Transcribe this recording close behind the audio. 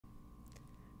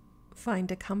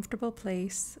Find a comfortable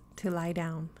place to lie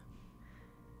down.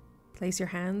 Place your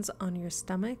hands on your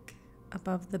stomach,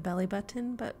 above the belly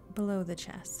button but below the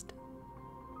chest.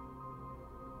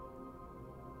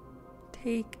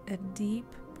 Take a deep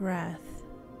breath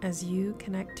as you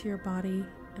connect to your body,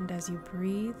 and as you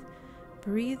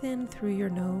breathe in through your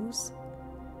nose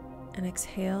and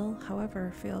exhale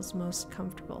however feels most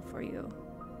comfortable for you.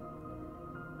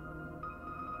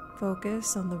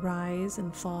 Focus on the rise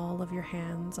and fall of your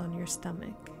hands on your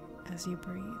stomach as you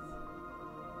breathe.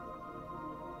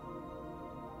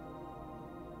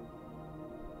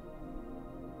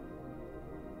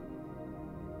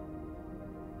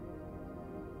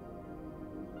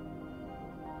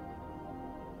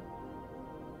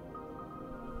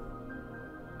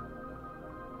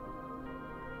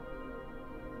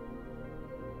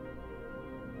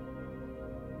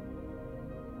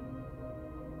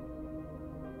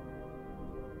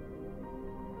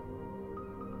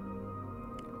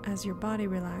 As your body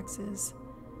relaxes,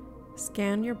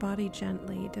 scan your body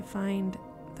gently to find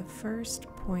the first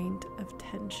point of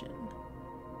tension.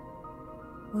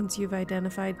 Once you've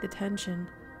identified the tension,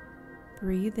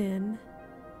 breathe in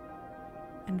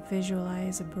and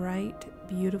visualize a bright,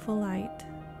 beautiful light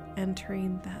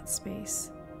entering that space,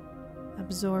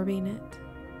 absorbing it,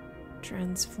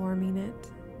 transforming it,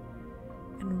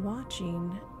 and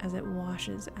watching as it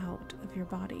washes out of your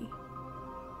body.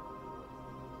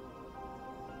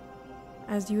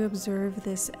 As you observe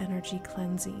this energy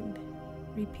cleansing,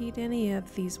 repeat any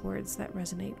of these words that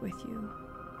resonate with you.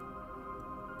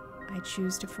 I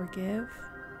choose to forgive,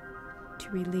 to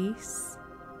release,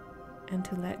 and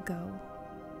to let go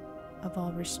of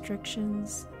all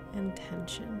restrictions and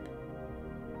tension.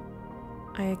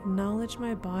 I acknowledge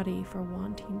my body for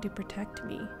wanting to protect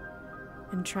me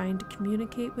and trying to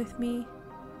communicate with me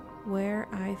where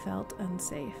I felt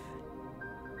unsafe.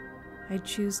 I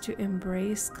choose to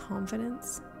embrace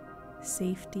confidence,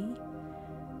 safety,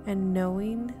 and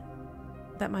knowing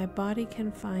that my body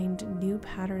can find new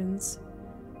patterns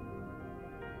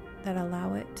that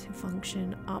allow it to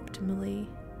function optimally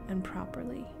and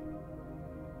properly.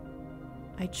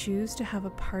 I choose to have a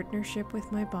partnership with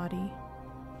my body,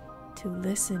 to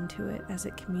listen to it as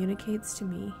it communicates to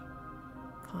me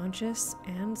conscious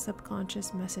and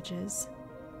subconscious messages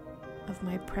of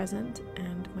my present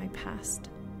and my past.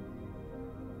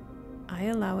 I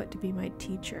allow it to be my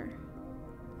teacher,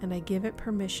 and I give it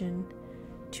permission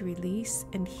to release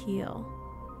and heal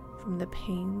from the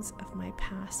pains of my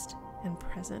past and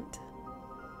present.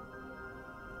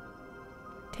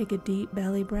 Take a deep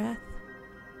belly breath,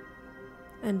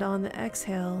 and on the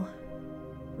exhale,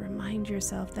 remind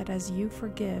yourself that as you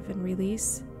forgive and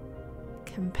release,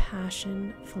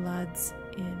 compassion floods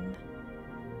in.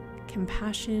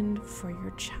 Compassion for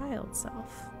your child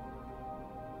self.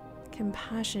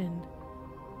 Compassion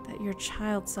that your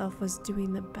child self was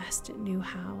doing the best it knew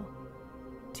how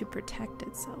to protect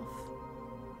itself.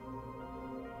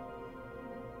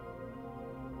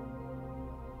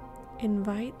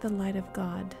 Invite the light of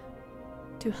God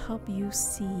to help you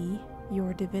see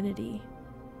your divinity,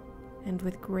 and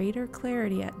with greater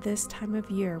clarity at this time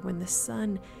of year when the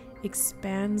sun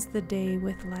expands the day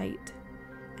with light,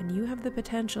 and you have the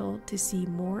potential to see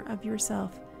more of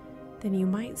yourself than you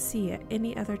might see at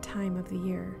any other time of the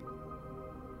year,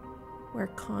 where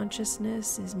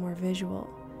consciousness is more visual,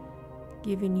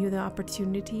 giving you the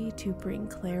opportunity to bring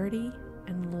clarity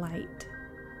and light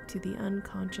to the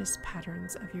unconscious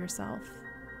patterns of yourself,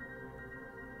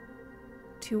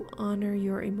 to honor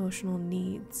your emotional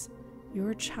needs,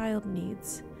 your child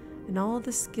needs, and all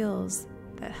the skills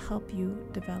that help you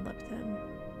develop them.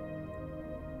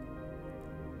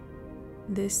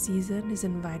 This season is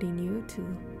inviting you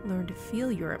to learn to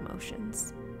feel your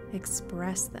emotions,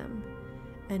 express them,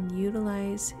 and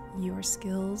utilize your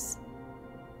skills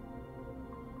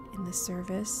in the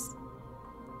service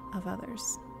of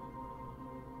others.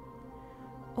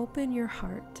 Open your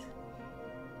heart.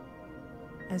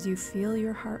 As you feel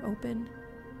your heart open,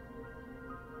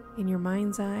 in your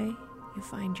mind's eye, you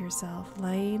find yourself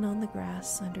laying on the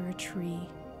grass under a tree,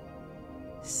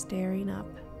 staring up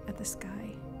at the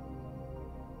sky.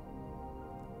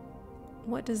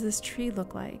 What does this tree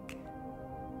look like?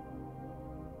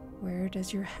 Where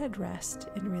does your head rest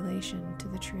in relation to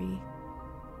the tree?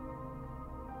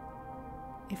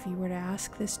 If you were to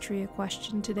ask this tree a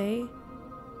question today,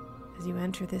 as you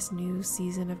enter this new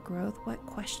season of growth, what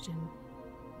question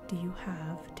do you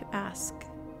have to ask?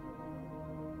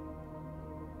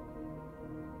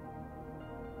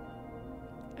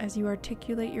 As you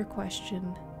articulate your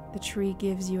question, the tree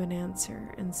gives you an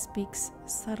answer and speaks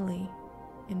subtly,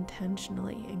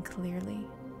 intentionally, and clearly.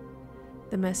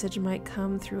 The message might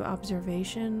come through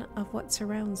observation of what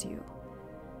surrounds you.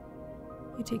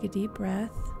 You take a deep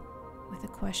breath with a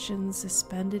question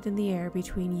suspended in the air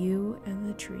between you and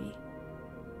the tree,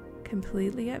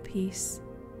 completely at peace,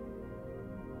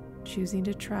 choosing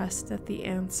to trust that the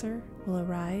answer will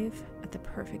arrive at the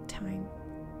perfect time.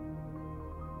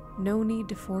 No need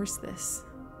to force this.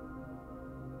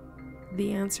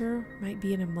 The answer might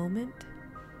be in a moment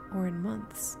or in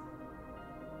months.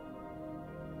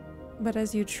 But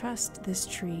as you trust this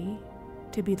tree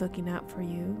to be looking out for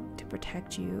you, to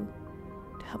protect you,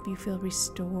 to help you feel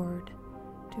restored,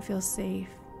 to feel safe,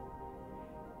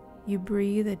 you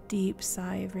breathe a deep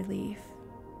sigh of relief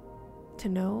to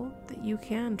know that you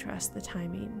can trust the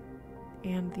timing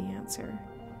and the answer.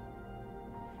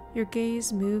 Your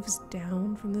gaze moves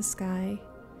down from the sky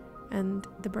and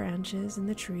the branches in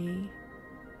the tree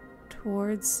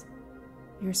towards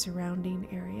your surrounding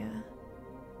area.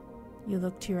 You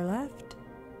look to your left,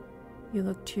 you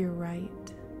look to your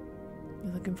right,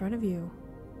 you look in front of you.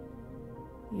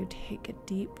 You take a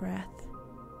deep breath.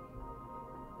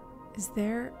 Is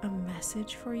there a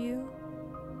message for you?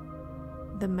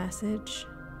 The message,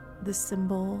 the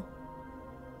symbol,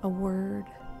 a word,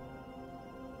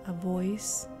 a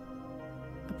voice,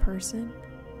 a person?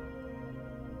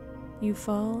 You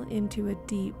fall into a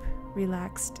deep,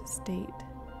 relaxed state.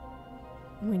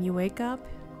 When you wake up,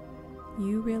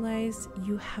 you realize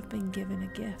you have been given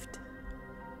a gift.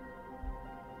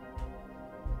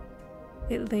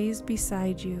 It lays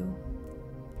beside you,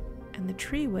 and the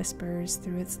tree whispers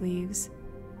through its leaves,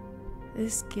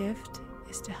 "This gift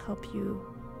is to help you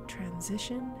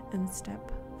transition and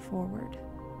step forward."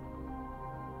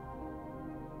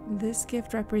 This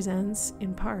gift represents,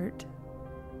 in part,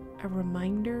 a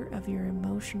reminder of your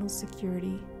emotional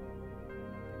security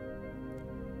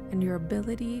and your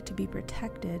ability to be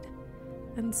protected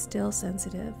and still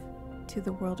sensitive to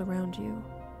the world around you,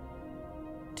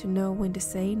 to know when to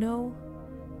say no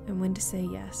and when to say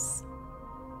yes,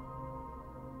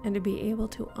 and to be able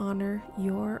to honor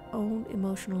your own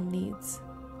emotional needs.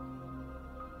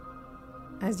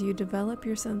 As you develop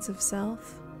your sense of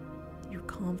self, your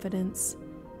confidence,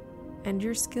 and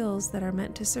your skills that are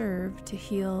meant to serve, to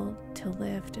heal, to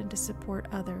lift, and to support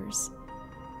others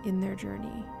in their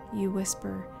journey, you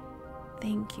whisper,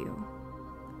 "Thank you,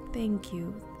 thank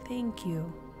you, thank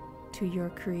you," to your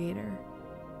Creator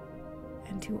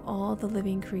and to all the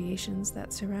living creations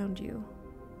that surround you.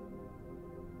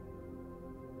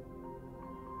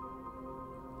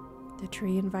 The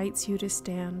tree invites you to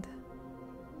stand.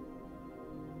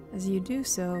 As you do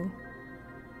so,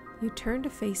 you turn to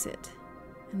face it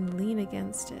and lean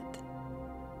against it,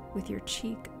 with your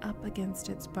cheek up against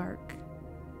its bark.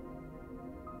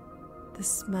 The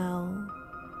smell,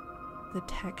 the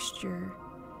texture,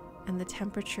 and the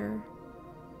temperature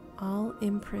all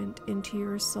imprint into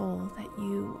your soul that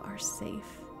you are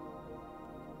safe,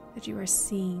 that you are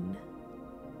seen,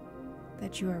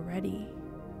 that you are ready,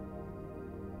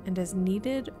 and as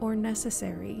needed or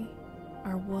necessary,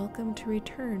 are welcome to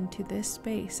return to this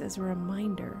space as a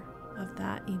reminder of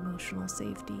that emotional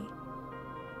safety.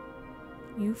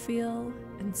 You feel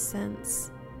and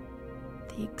sense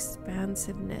the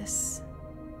expansiveness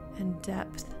and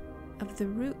depth of the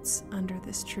roots under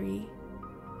this tree,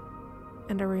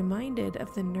 and are reminded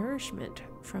of the nourishment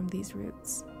from these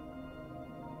roots.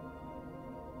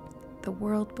 The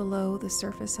world below the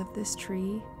surface of this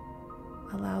tree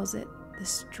allows it the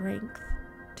strength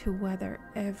to weather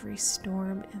every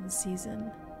storm and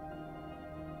season.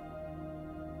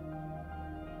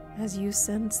 As you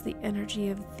sense the energy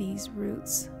of these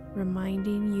roots,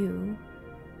 reminding you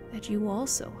that you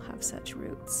also have such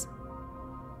roots,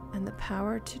 and the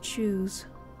power to choose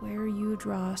where you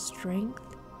draw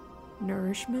strength,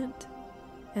 nourishment,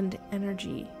 and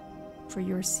energy for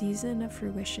your season of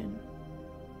fruition,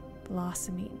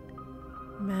 blossoming,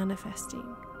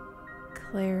 manifesting,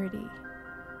 clarity,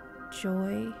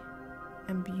 joy,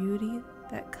 and beauty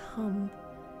that come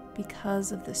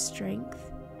because of the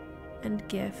strength and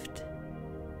gift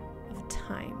of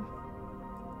time.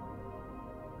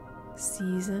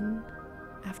 Season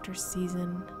after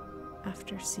season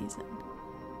after season.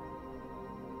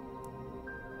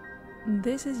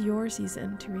 This is your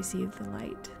season to receive the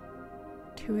light,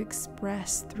 to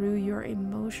express through your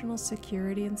emotional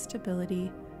security and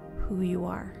stability who you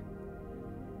are.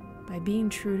 By being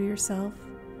true to yourself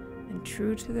and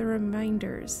true to the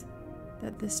reminders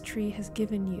that this tree has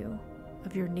given you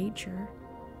of your nature,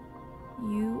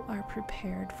 you are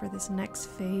prepared for this next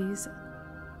phase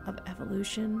of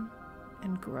evolution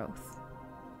and growth.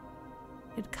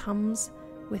 It comes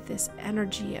with this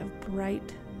energy of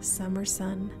bright summer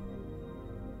sun.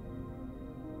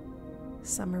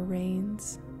 summer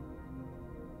rains,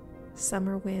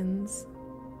 summer winds,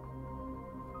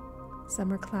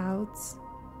 summer clouds,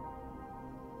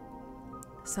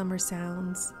 summer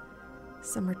sounds,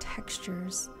 summer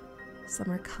textures,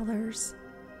 summer colors,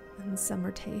 and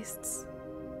summer tastes.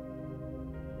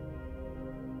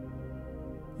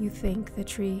 You thank the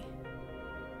tree.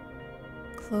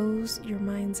 Close your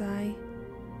mind's eye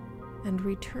and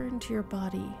return to your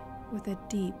body with a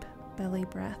deep belly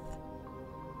breath.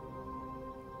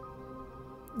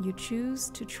 You choose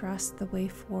to trust the way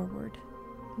forward,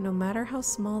 no matter how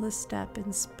small the step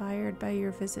inspired by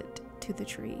your visit to the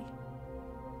tree.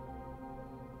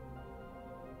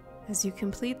 As you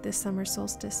complete this summer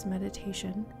solstice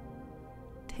meditation,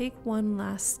 take one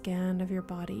last scan of your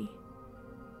body,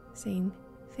 saying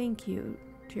thank you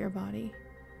to your body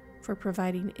for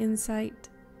providing insight,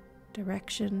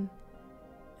 direction,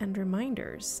 and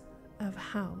reminders of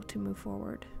how to move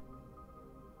forward.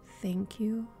 Thank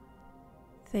you,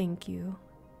 thank you,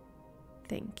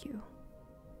 thank you.